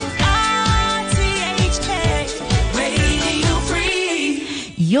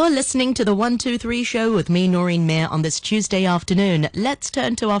You're listening to the 123 show with me, Noreen Mayer, on this Tuesday afternoon. Let's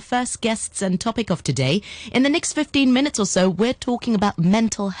turn to our first guests and topic of today. In the next 15 minutes or so, we're talking about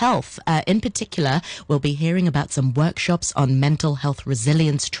mental health. In particular, we'll be hearing about some workshops on mental health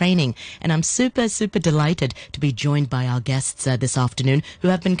resilience training. And I'm super delighted to be joined by our guests this afternoon who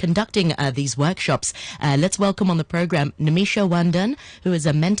have been conducting these workshops. Let's welcome on the program Nimisha Vandan, who is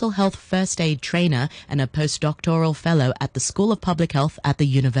a mental health first aid trainer and a postdoctoral fellow at the School of Public Health at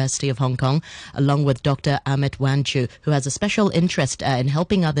the University of Hong Kong, along with Dr. Amit, Wanchoo, who has a special interest in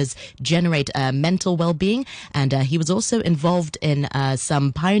helping others generate mental well-being. And he was also involved in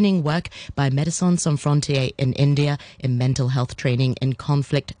some pioneering work by Médecins Sans Frontières in India in mental health training in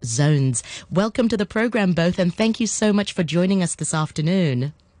conflict zones. Welcome to the program, both, and thank you so much for joining us this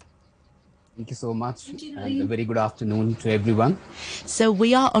afternoon. Thank you so much, and a very good afternoon to everyone. So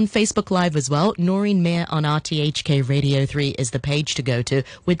we are on Facebook Live as well. Noreen Mayer on RTHK Radio 3 is the page to go to.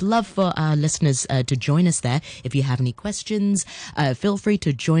 We'd love for our listeners to join us there. If you have any questions, feel free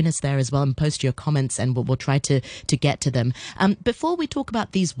to join us there as well and post your comments, and we'll try to get to them. Before we talk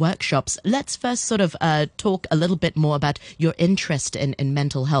about these workshops, let's first sort of talk a little bit more about your interest in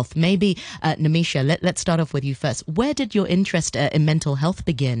mental health. Maybe, Nimisha, let's start off with you first. Where did your interest in mental health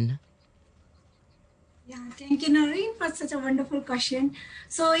begin? Yeah, thank you, Noreen, for such a wonderful question.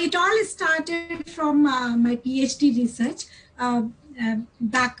 So it all started from my PhD research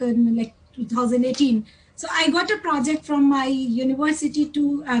back in like 2018. So I got a project from my university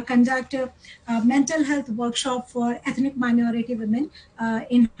to conduct a mental health workshop for ethnic minority women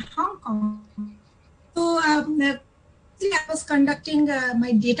in Hong Kong. So I was conducting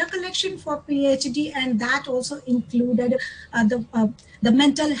my data collection for PhD, and that also included the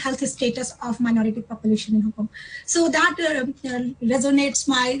mental health status of minority population in Hong Kong. So that resonates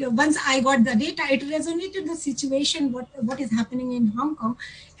once I got the data, it resonated the situation, what is happening in Hong Kong.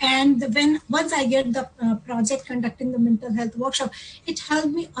 And once I get the project conducting the mental health workshop, it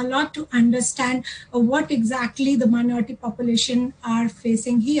helped me a lot to understand what exactly the minority population are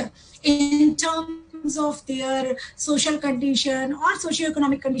facing here in terms of their social condition or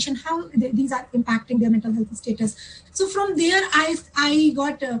socioeconomic condition, how these are impacting their mental health status. So from there, I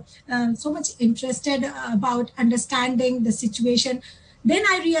got so much interested about understanding the situation. Then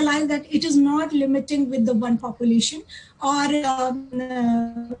I realized that it is not limiting with the one population or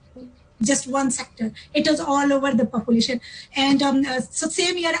just one sector. It is all over the population. And so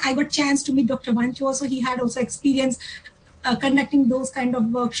same year, I got chance to meet Dr. Wanchoo. Also, he had also experience conducting those kind of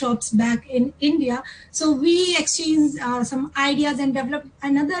workshops back in India. So we exchanged some ideas and developed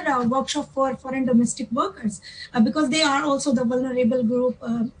another workshop for foreign domestic workers because they are also the vulnerable group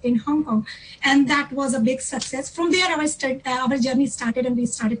in Hong Kong. And that was a big success. From there, our journey started, and we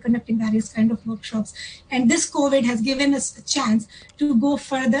started conducting various kind of workshops. And this COVID has given us a chance to go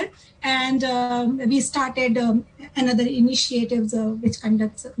further. And we started another initiatives which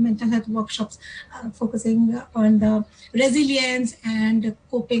conducts mental health workshops focusing on the resilience and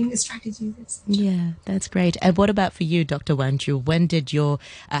coping strategies. Yeah, that's great. And what about for you, Dr. Wanchoo?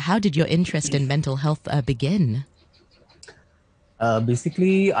 How did your interest in mental health begin?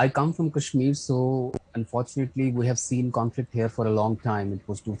 Basically, I come from Kashmir, so unfortunately, we have seen conflict here for a long time. It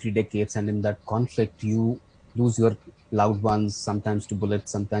was 2-3 decades, and in that conflict, you lose your loved ones, sometimes to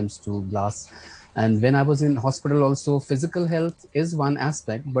bullets, sometimes to blast. And when I was in hospital also, physical health is one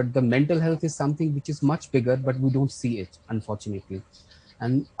aspect, but the mental health is something which is much bigger, but we don't see it, unfortunately.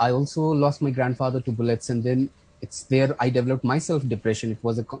 And I also lost my grandfather to bullets, and then it's there I developed myself depression. It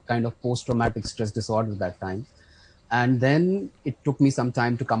was a kind of post-traumatic stress disorder that time. And then it took me some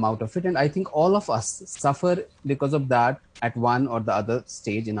time to come out of it. And I think all of us suffer because of that at one or the other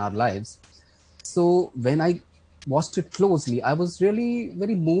stage in our lives. So when I watched it closely, I was really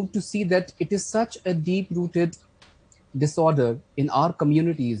very moved to see that it is such a deep-rooted disorder in our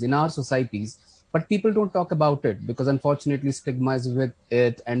communities, in our societies, but people don't talk about it because unfortunately stigma is with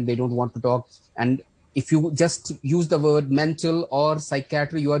it and they don't want to talk. And if you just use the word mental or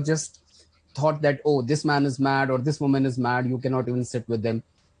psychiatry, you are just thought that, oh, this man is mad or this woman is mad, you cannot even sit with them.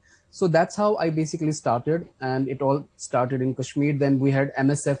 So that's how I basically started, and it all started in Kashmir. Then we had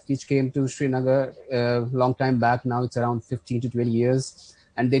MSF, which came to Srinagar a long time back. Now it's around 15 to 20 years.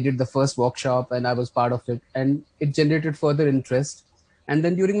 And they did the first workshop, and I was part of it. And it generated further interest. And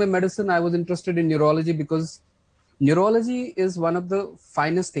then during my medicine, I was interested in neurology because neurology is one of the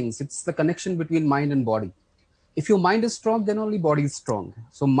finest things. It's the connection between mind and body. If your mind is strong, then only body is strong.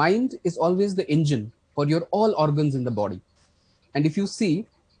 So mind is always the engine for your all organs in the body. And if you see,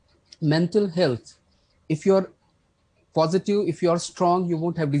 mental health, if you're positive, if you're strong, you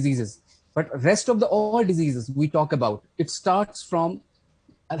won't have diseases. But rest of the all diseases we talk about, it starts from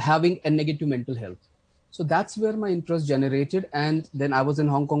having a negative mental health. So that's where my interest generated. And then I was in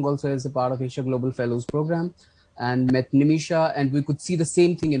Hong Kong also as a part of Asia Global Fellows program, and met Nimisha, and we could see the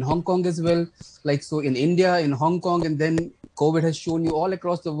same thing in Hong Kong as well. Like, so in India, in Hong Kong, and then COVID has shown you all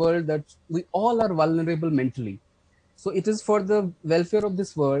across the world that we all are vulnerable mentally. So it is for the welfare of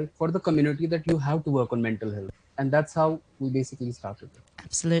this world, for the community, that you have to work on mental health. And that's how we basically started it.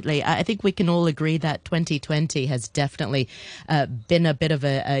 Absolutely. I think we can all agree that 2020 has definitely been a bit of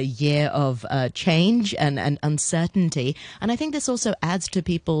a year of change and uncertainty. And I think this also adds to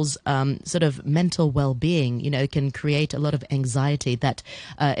people's sort of mental well-being. You know, it can create a lot of anxiety that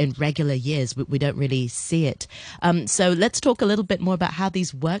in regular years we don't really see it. So let's talk a little bit more about how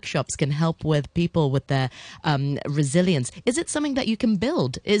these workshops can help with people with their resilience. Is it something that you can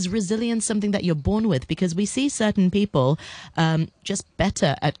build? Is resilience something that you're born with? Because we see certain people just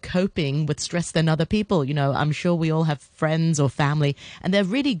better at coping with stress than other people. You know, I'm sure we all have friends or family, and they're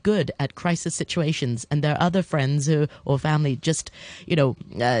really good at crisis situations. And there are other friends who or family just, you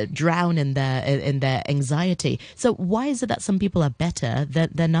know, drown in their anxiety. So why is it that some people are better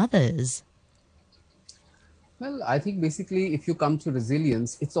than others? Well, I think basically, if you come to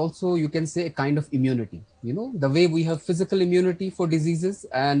resilience, it's also, you can say, a kind of immunity. You know, the way we have physical immunity for diseases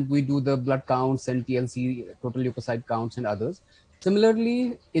and we do the blood counts and TLC, total leukocyte counts, and others.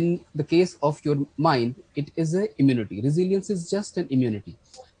 Similarly, in the case of your mind, it is a immunity. Resilience is just an immunity.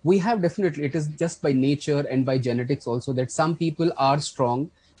 We have definitely, it is just by nature and by genetics also, that some people are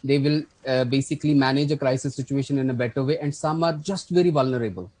strong. They will basically manage a crisis situation in a better way, and some are just very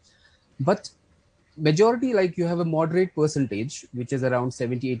vulnerable. But majority, like, you have a moderate percentage which is around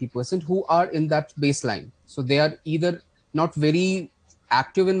 70-80% who are in that baseline. So they are either not very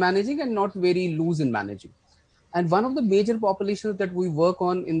active in managing and not very loose in managing. And one of the major populations that we work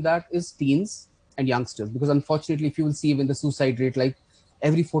on in that is teens and youngsters, because unfortunately, if you will see even the suicide rate, like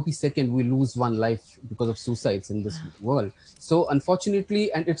every 40 seconds we lose one life because of suicides in this world. So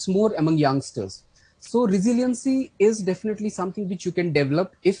unfortunately, and it's more among youngsters. So resiliency is definitely something which you can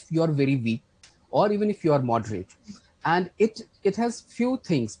develop if you are very weak, or even if you are moderate. And it has few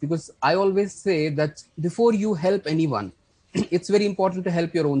things, because I always say that before you help anyone, it's very important to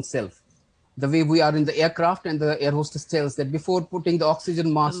help your own self. The way we are in the aircraft, and the air hostess tells that before putting the oxygen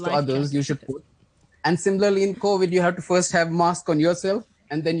The mask to life others, you jacket. should put. And similarly, in COVID, you have to first have mask on yourself,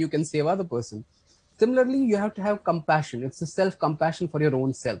 and then you can save other person. Similarly, you have to have compassion. It's a self compassion for your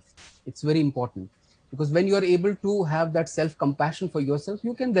own self. It's very important, because when you are able to have that self compassion for yourself,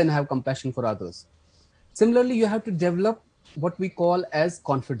 you can then have compassion for others. Similarly, you have to develop what we call as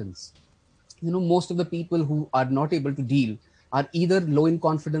confidence. You know, most of the people who are not able to deal are either low in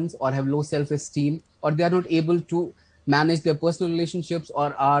confidence, or have low self-esteem, or they are not able to manage their personal relationships,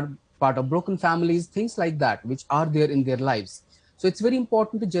 or are part of broken families, things like that, which are there in their lives. So it's very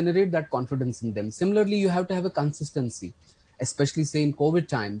important to generate that confidence in them. Similarly, you have to have a consistency, especially say in COVID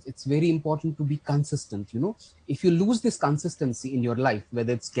times. It's very important to be consistent. You know, if you lose this consistency in your life,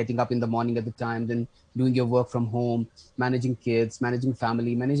 whether it's getting up in the morning at the time, then doing your work from home, managing kids, managing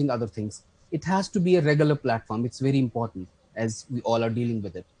family, managing other things, it has to be a regular platform. It's very important, as we all are dealing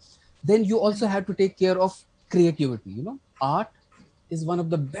with it. Then you also have to take care of creativity. You know, art is one of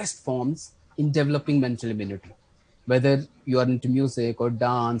the best forms in developing mental immunity. Whether you are into music or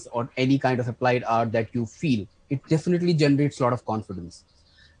dance or any kind of applied art that you feel, it definitely generates a lot of confidence.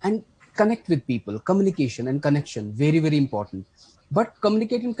 And connect with people, communication and connection, very, very important. But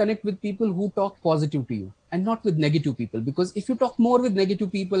communicate and connect with people who talk positive to you, and not with negative people. Because if you talk more with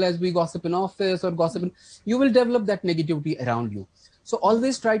negative people, as we gossip in office or gossip in, you will develop that negativity around you. So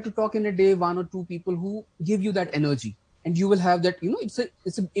always try to talk in a day one or two people who give you that energy, and you will have that, you know,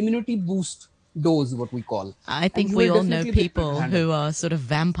 it's an immunity boost dose, what we call. I And think you we will all know definitely be able to people handle. who are sort of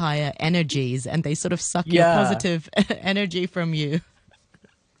vampire energies, and they sort of suck your Yeah. positive energy from you.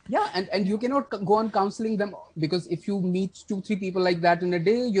 Yeah, and you cannot go on counseling them, because if you meet two three people like that in a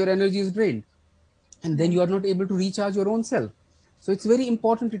day, your energy is drained, and then you Right. are not able to recharge your own self. So it's very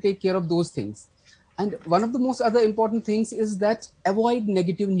important to take care of those things. And one of the most other important things is that avoid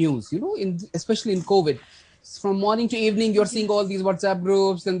negative news. You know, in especially in COVID, from morning to evening, you're seeing all Yes. these WhatsApp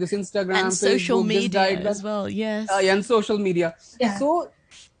groups and this And Instagram, social Facebook, this media died, as that, well, yes. and social media. Yeah. So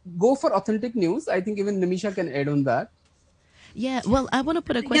go for authentic news. I think even Nimisha can add on that. Yeah, well, I want to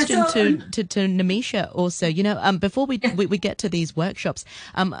put a Yeah, question so to Nimisha also. Before we get to these workshops,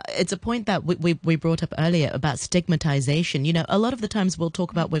 it's a point that we brought up earlier about stigmatization. A lot of the times we'll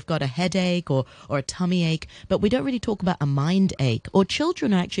talk about we've got a headache or a tummy ache, but we don't really talk about a mind ache. Or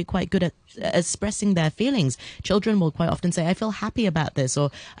children are actually quite good at expressing their feelings. Children will quite often say, I feel happy about this,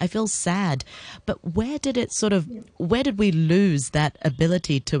 or I feel sad. But where did we lose that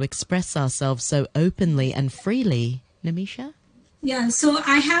ability to express ourselves so openly and freely, Nimisha? yeah, so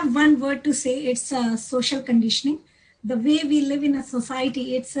I have one word to say. It's social conditioning. The way we live in a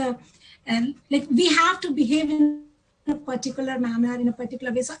society, it's like we have to behave in a particular manner, in a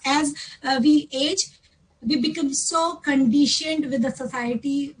particular way. So as we age, we become so conditioned with the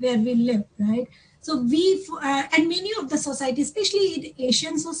society where we live, right? So and many of the society, especially in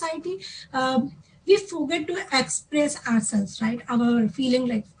Asian society, we forget to express ourselves, right? Our feeling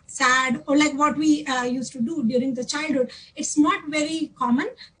like sad or like what we used to do during the childhood. It's not very common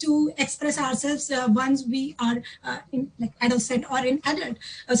to express ourselves once we are in like adolescent or in adult.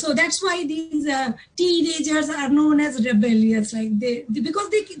 So that's why these teenagers are known as rebellious, like because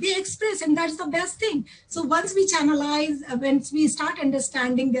they express, and that's the best thing. So once we channelize, once we start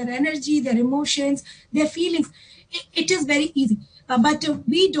understanding their energy, their emotions, their feelings, it is very easy. But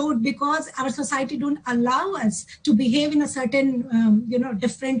we don't, because our society don't allow us to behave in a certain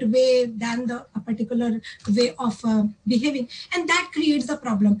different way than the a particular way of behaving, and that creates a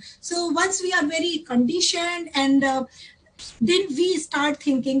problem. So once we are very conditioned, and then we start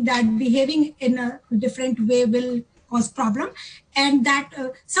thinking that behaving in a different way will cause problem, and that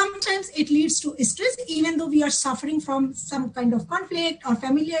sometimes it leads to stress, even though we are suffering from some kind of conflict or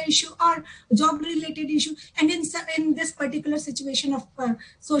familiar issue or job related issue. And in this particular situation of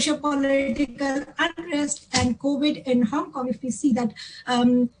social political unrest and COVID in Hong Kong, if we see that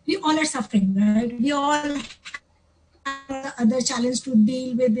we all are suffering, right? We all have other challenge to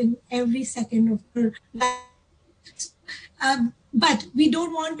deal with in every second of our life. So but we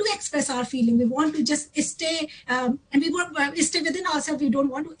don't want to express our feeling. We want to just stay, and we want stay within ourselves. We don't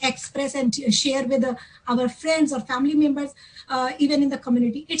want to express and share with our friends or family members, even in the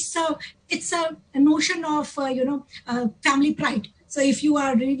community. It's a notion of family pride. So if you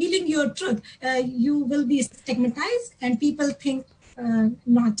are revealing your truth, you will be stigmatized, and people think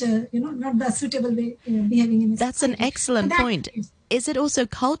not the suitable way behaving in a That's an society. So excellent that point. Is it also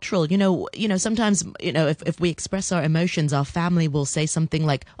cultural? Sometimes, if we express our emotions, our family will say something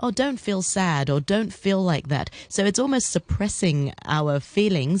like, oh, don't feel sad or don't feel like that. So it's almost suppressing our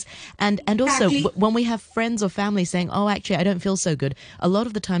feelings. And also exactly. when we have friends or family saying, oh, actually, I don't feel so good, a lot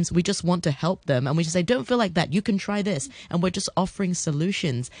of the times we just want to help them and we just say, don't feel like that. You can try this. And we're just offering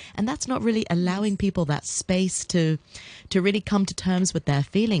solutions. And that's not really allowing people that space to really come to terms with their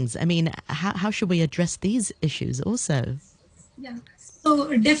feelings. I mean, how should we address these issues also? Yeah.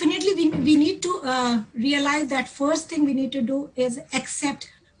 So definitely we need to realize that first thing we need to do is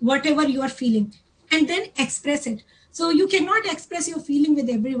accept whatever you are feeling, and then express it. So you cannot express your feeling with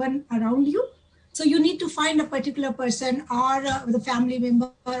everyone around you. So you need to find a particular person, or the family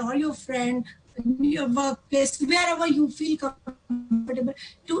member or your friend in your workplace, wherever you feel comfortable,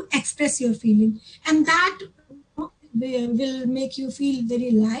 to express your feeling. And that will make you feel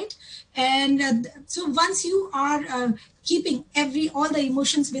very light. And so once you are keeping all the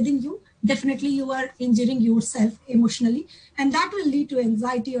emotions within you, definitely you are injuring yourself emotionally, and that will lead to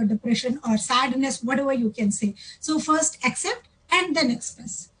anxiety or depression or sadness, whatever you can say. So first accept and then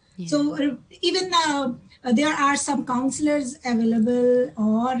express. Yeah. So even there are some counselors available,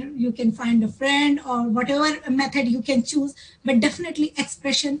 or you can find a friend, or whatever method you can choose, but definitely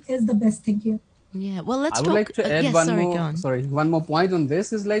expression is the best thing here. Yeah. Well, I let's would talk. like to add Yes, one sorry, go more, on. sorry, one more point on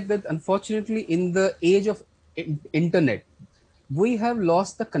this is like that. Unfortunately, in the age of internet, we have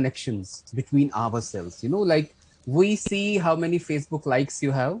lost the connections between ourselves. Like we see how many Facebook likes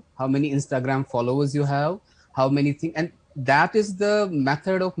you have, how many Instagram followers you have, how many things, and that is the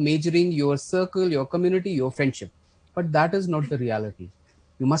method of measuring your circle, your community, your friendship. But that is not the reality.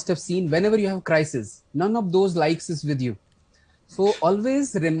 You must have seen whenever you have crisis, none of those likes is with you. So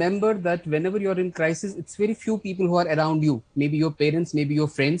always remember that whenever you're in crisis, it's very few people who are around you. Maybe your parents, maybe your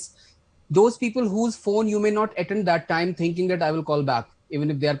friends. Those people whose phone you may not attend that time, thinking that I will call back,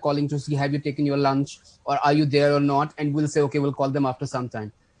 even if they are calling to see have you taken your lunch or are you there or not, and we'll say okay, we'll call them after some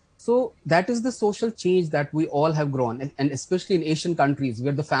time. So that is the social change that we all have grown, and especially in Asian countries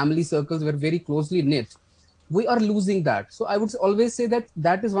where the family circles were very closely knit, we are losing that. So I would always say that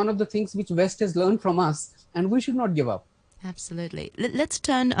that is one of the things which West has learned from us, and we should not give up. Absolutely. Let's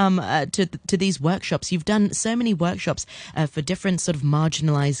turn to these workshops. You've done so many workshops for different sort of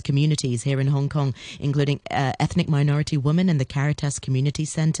marginalized communities here in Hong Kong, including ethnic minority women in the Caritas Community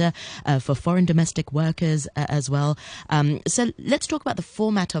Centre, for foreign domestic workers as well. So let's talk about the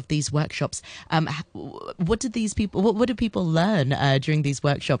format of these workshops. What did these people? What do people learn during these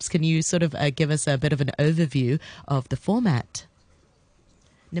workshops? Can you sort of give us a bit of an overview of the format,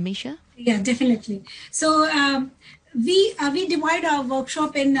 Nimisha? Yeah, definitely. So we divide our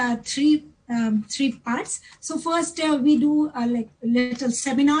workshop in three parts. So first we do like a little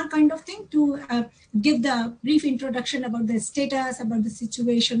seminar kind of thing to give the brief introduction about the status, about the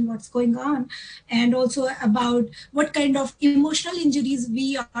situation, what's going on, and also about what kind of emotional injuries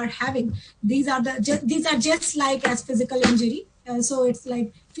we are having. These are just like as physical injury. So it's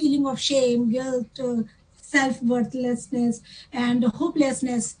like feeling of shame, guilt, self-worthlessness, and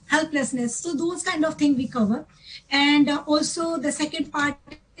hopelessness, helplessness. So those kind of things we cover. And also the second part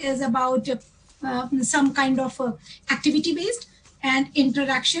is about some kind of activity based and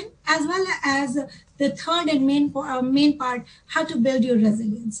interaction, as well as the third and main part, how to build your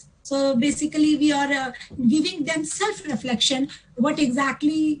resilience. So basically we are giving them self-reflection, what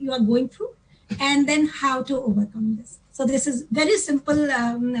exactly you are going through, and then how to overcome this. So this is very simple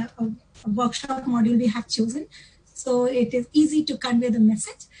workshop module we have chosen. So it is easy to convey the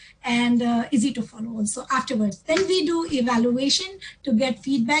message and easy to follow also afterwards. Then we do evaluation to get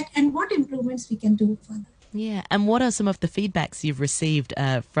feedback and what improvements we can do further. Yeah, and what are some of the feedbacks you've received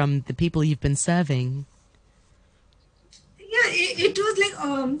from the people you've been serving? Yeah, it was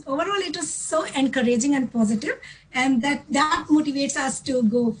like overall it was so encouraging and positive, and that motivates us to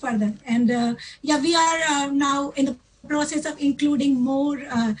go further. And yeah, we are now in the process of including more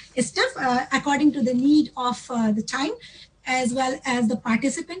stuff according to the need of the time as well as the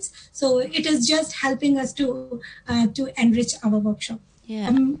participants. So it is just helping us to enrich our workshop.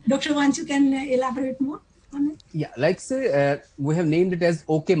 Yeah. Dr. Wanchoo can elaborate more on it. Yeah, like say we have named it as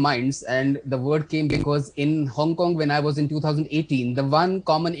OK Minds, and the word came because in Hong Kong when I was in 2018, the one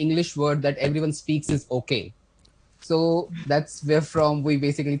common English word that everyone speaks is okay. So that's where from we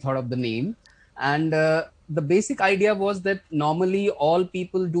basically thought of the name. And the basic idea was that normally all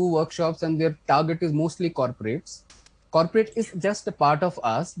people do workshops and their target is mostly corporates. Corporate is just a part of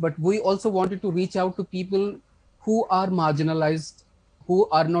us, but we also wanted to reach out to people who are marginalized, who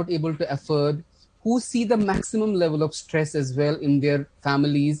are not able to afford, who see the maximum level of stress as well in their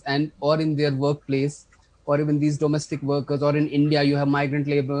families and or in their workplace, or even these domestic workers, or in India you have migrant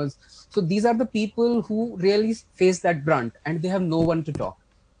laborers. So these are the people who really face that brunt and they have no one to talk.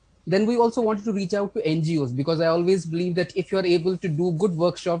 Then we also wanted to reach out to NGOs, because I always believe that if you're able to do good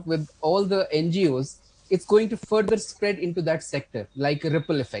workshop with all the NGOs, it's going to further spread into that sector like a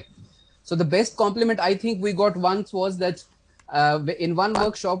ripple effect. So the best compliment I think we got once was that in one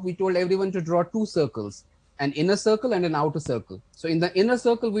workshop, we told everyone to draw two circles, an inner circle and an outer circle. So in the inner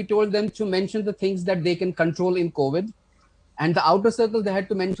circle, we told them to mention the things that they can control in COVID. And the outer circle, they had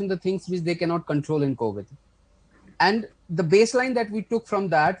to mention the things which they cannot control in COVID. And the baseline that we took from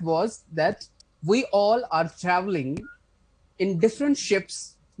that was that we all are traveling in different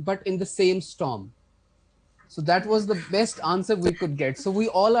ships, but in the same storm. So that was the best answer we could get. So we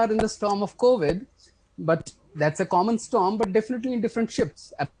all are in the storm of COVID, but that's a common storm, but definitely in different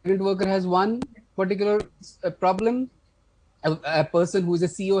ships. A migrant worker has one particular problem. A person who is a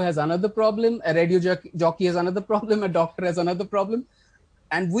CEO has another problem. A radio jockey has another problem. A doctor has another problem.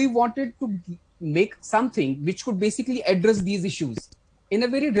 And we wanted to make something which could basically address these issues in a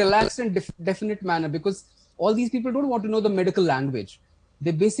very relaxed and definite manner, because all these people don't want to know the medical language. They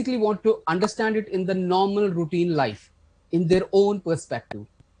basically want to understand it in the normal routine life, in their own perspective.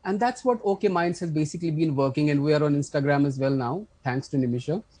 And that's what OK Minds has basically been working. And we are on Instagram as well now, thanks to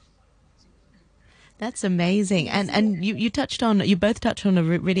Nimisha. That's amazing. And you both touched on a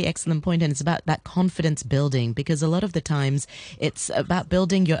really excellent point, and it's about that confidence building, because a lot of the times it's about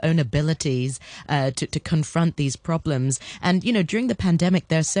building your own abilities to confront these problems. And, you know, during the pandemic,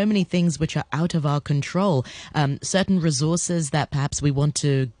 there are so many things which are out of our control. Certain resources that perhaps we want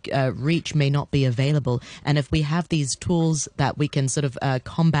to reach may not be available. And if we have these tools that we can sort of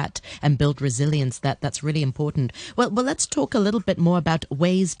combat and build resilience, that's really important. Well, let's talk a little bit more about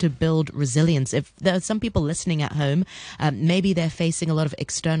ways to build resilience. If there are some people listening at home. Maybe they're facing a lot of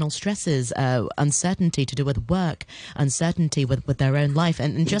external stresses, uncertainty to do with work, uncertainty with their own life,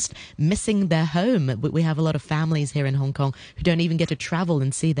 and just missing their home. We have a lot of families here in Hong Kong who don't even get to travel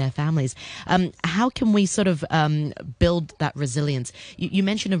and see their families. How can we sort of build that resilience? You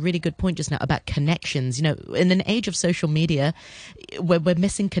mentioned a really good point just now about connections. You know, in an age of social media, we're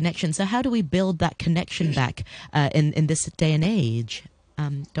missing connections. So how do we build that connection back in this day and age?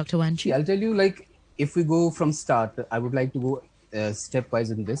 Dr. Wanchoo? I'll tell you, like, if we go from start, I would like to go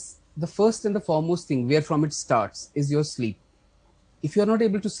stepwise in this. The first and the foremost thing where from it starts is your sleep. If you're not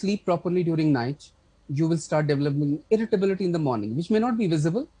able to sleep properly during night, you will start developing irritability in the morning, which may not be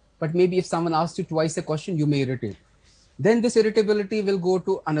visible, but maybe if someone asks you twice a question, you may irritate. Then this irritability will go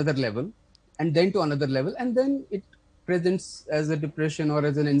to another level, and then to another level, and then it presents as a depression or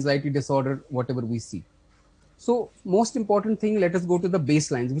as an anxiety disorder, whatever we see. So most important thing, let us go to the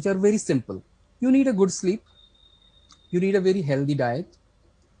baselines, which are very simple. You need a good sleep. You need a very healthy diet,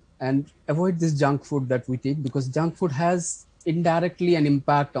 and avoid this junk food that we take, because junk food has indirectly an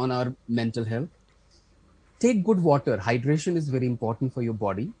impact on our mental health. Take good water. Hydration is very important for your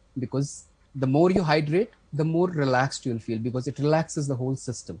body, because the more you hydrate, the more relaxed you'll feel, because it relaxes the whole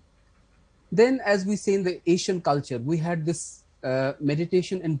system. Then, as we say in the Asian culture, we had this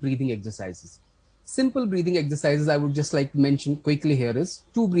meditation and breathing exercises. Simple breathing exercises I would just like to mention quickly here is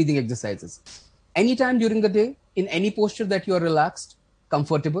 2 breathing exercises. Anytime during the day, in any posture that you are relaxed,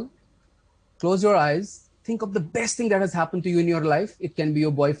 comfortable, close your eyes, think of the best thing that has happened to you in your life. It can be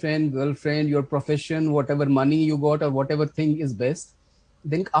your boyfriend, girlfriend, your profession, whatever money you got, or whatever thing is best.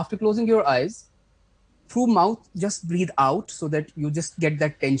 Then after closing your eyes, through mouth, just breathe out so that you just get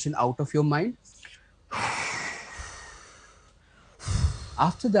that tension out of your mind.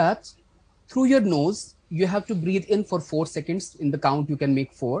 After that, through your nose, you have to breathe in for 4 seconds. In the count, you can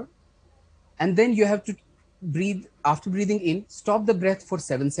make 4. And then you have to breathe, after breathing in, stop the breath for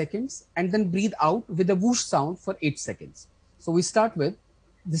 7 seconds, and then breathe out with a whoosh sound for 8 seconds. So we start with,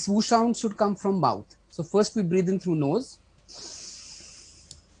 this whoosh sound should come from mouth. So first we breathe in through nose,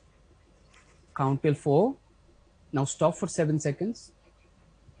 count till 4. Now stop for 7 seconds.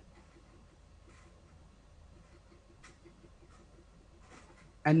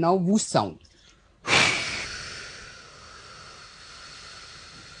 And now whoosh sound.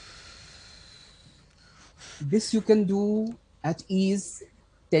 This you can do at ease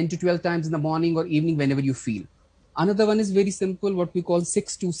 10 to 12 times in the morning or evening, whenever you feel. Another one is very simple, what we call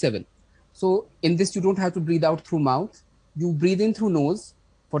 6-2-7. So in this, you don't have to breathe out through mouth. You breathe in through nose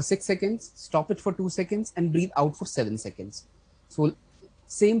for 6 seconds, stop it for 2 seconds, and breathe out for 7 seconds. So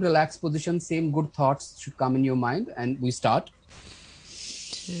same relaxed position, same good thoughts should come in your mind. And we start.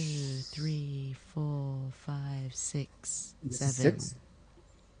 2, 3, 4, 5, 6, This 7. is 6.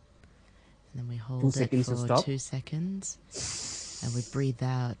 And then we hold 2 it seconds to for stop. 2 seconds. And we breathe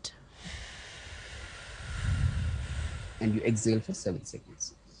out. And you exhale for 7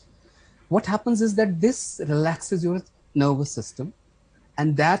 seconds. What happens is that this relaxes your nervous system,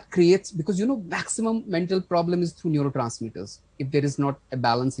 and that creates, because you know, maximum mental problem is through neurotransmitters. If there is not a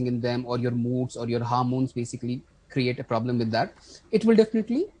balancing in them, or your moods or your hormones basically create a problem with that, it will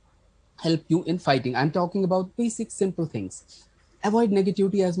definitely help you in fighting. I'm talking about basic simple things. Avoid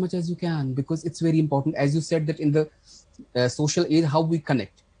negativity as much as you can, because it's very important. As you said, that in the social age, how we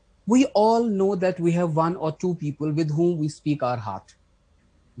connect, we all know that we have 1 or 2 people with whom we speak our heart.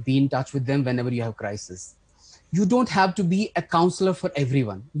 Be in touch with them whenever you have crisis. You don't have to be a counselor for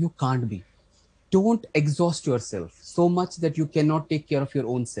everyone. You can't be. Don't exhaust yourself so much that you cannot take care of your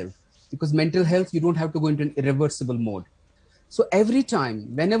own self, because mental health, you don't have to go into an irreversible mode. So every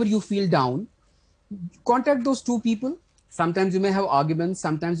time, whenever you feel down, contact those 2 people. Sometimes you may have arguments,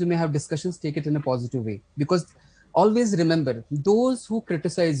 sometimes you may have discussions. Take it in a positive way, because always remember, those who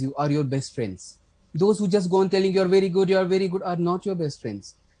criticize you are your best friends. Those who just go on telling you're very good are not your best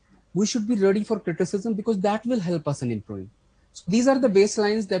friends. We should be ready for criticism, because that will help us in improving. So these are the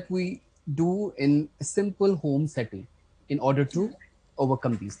baselines that we do in a simple home setting in order to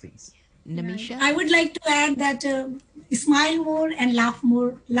overcome these things. Nimisha? I would like to add that smile more and laugh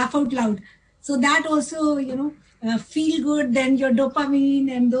out loud. So that also, feel good, then your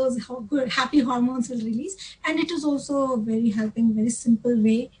dopamine and those good, happy hormones will release. And it is also very helping, very simple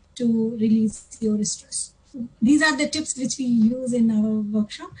way to release your stress. So these are the tips which we use in our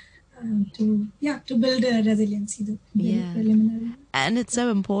workshop. to build a resiliency, the Yeah. preliminary. And it's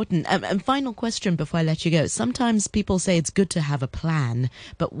so important. And final question before I let you go. Sometimes people say it's good to have a plan,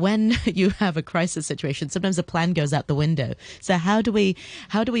 but when you have a crisis situation, sometimes a plan goes out the window. So how do we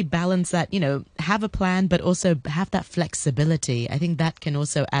balance that? Have a plan, but also have that flexibility. I think that can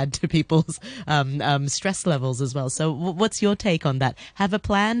also add to people's stress levels as well. So what's your take on that? Have a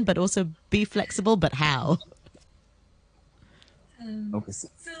plan, but also be flexible, but how? Okay. So,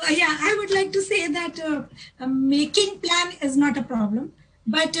 So yeah, I would like to say that making plan is not a problem,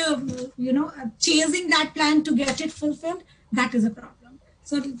 but chasing that plan to get it fulfilled, that is a problem.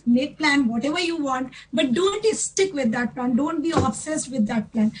 So make plan whatever you want, but don't stick with that plan. Don't be obsessed with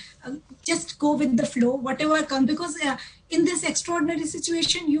that plan. Just go with the flow, whatever comes. Because in this extraordinary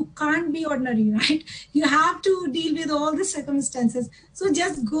situation, you can't be ordinary, right? You have to deal with all the circumstances. So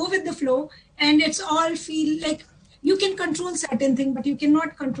just go with the flow, and it's all feel like you can control certain things, but you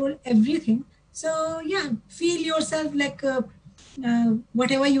cannot control everything. So yeah, feel yourself like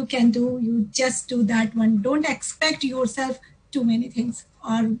whatever you can do, you just do that one. Don't expect yourself too many things,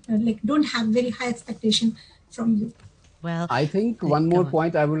 or like don't have very high expectation from you. Well, I think one go more on.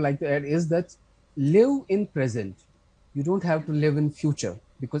 point I would like to add is that live in present. You don't have to live in future,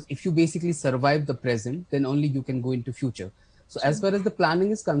 because if you basically survive the present, then only you can go into future. So as True. far as the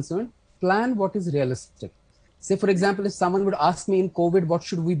planning is concerned, plan what is realistic. Say for example, if someone would ask me in COVID, what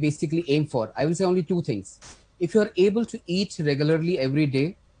should we basically aim for? I will say only two things. If you are able to eat regularly every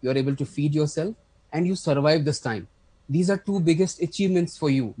day, you are able to feed yourself, and you survive this time. These are two biggest achievements for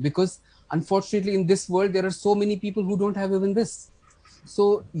you, because unfortunately in this world there are so many people who don't have even this.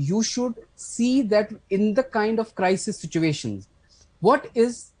 So you should see that in the kind of crisis situations, what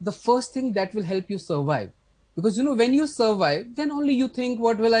is the first thing that will help you survive? Because when you survive, then only you think,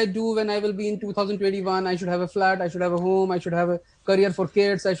 what will I do when I will be in 2021? I should have a flat, I should have a home, I should have a career for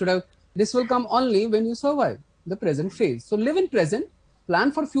kids, I should have. This will come only when you survive the present phase. So live in present,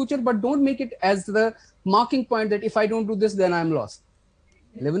 plan for future, but don't make it as the marking point that if I don't do this, then I'm lost.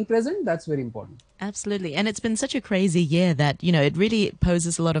 Live in present, that's very important. Absolutely. And it's been such a crazy year that, it really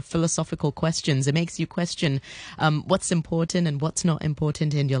poses a lot of philosophical questions. It makes you question what's important and what's not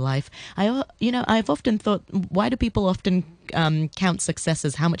important in your life. I've often thought, why do people often count success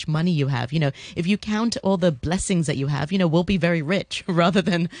as how much money you have? If you count all the blessings that you have, we'll be very rich rather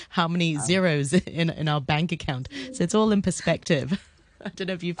than how many zeros in our bank account. So it's all in perspective. I don't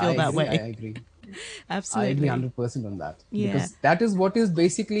know if you I feel that agree. I way. agree. I agree Absolutely. 100% on that, Yeah. because that is what is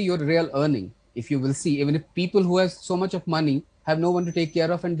basically your real earning. If you will see, even if people who have so much of money have no one to take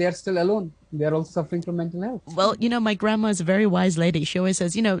care of and they are still alone, they are also suffering from mental health. Well, my grandma is a very wise lady. She always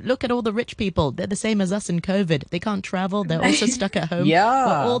says, look at all the rich people. They're the same as us in COVID. They can't travel. They're also Right. stuck at home. We're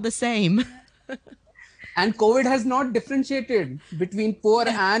all Yeah. the same. And COVID has not differentiated between poor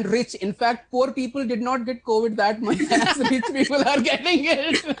Yeah. and rich. In fact, poor people did not get COVID that much as rich people are getting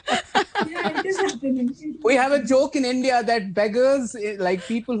it. Yeah, it is happening. It We is have a happening. joke in India that beggars, like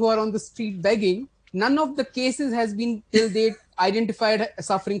people who are on the street begging, none of the cases has been till date identified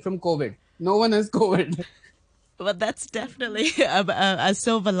suffering from COVID. No one has COVID. Well, that's definitely a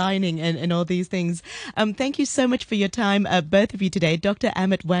silver lining in all these things. Thank you so much for your time, both of you today. Dr.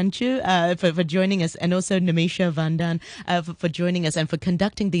 Amit Wanchoo for joining us, and also Nimisha Vandan for joining us and for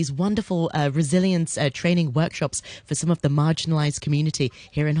conducting these wonderful resilience training workshops for some of the marginalized community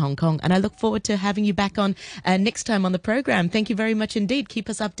here in Hong Kong. And I look forward to having you back on next time on the program. Thank you very much indeed. Keep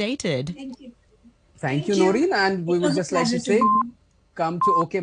us updated. Thank you. Thank you, Thank you. Noreen. And we It would was a just like to pleasure to say, be here. come to OK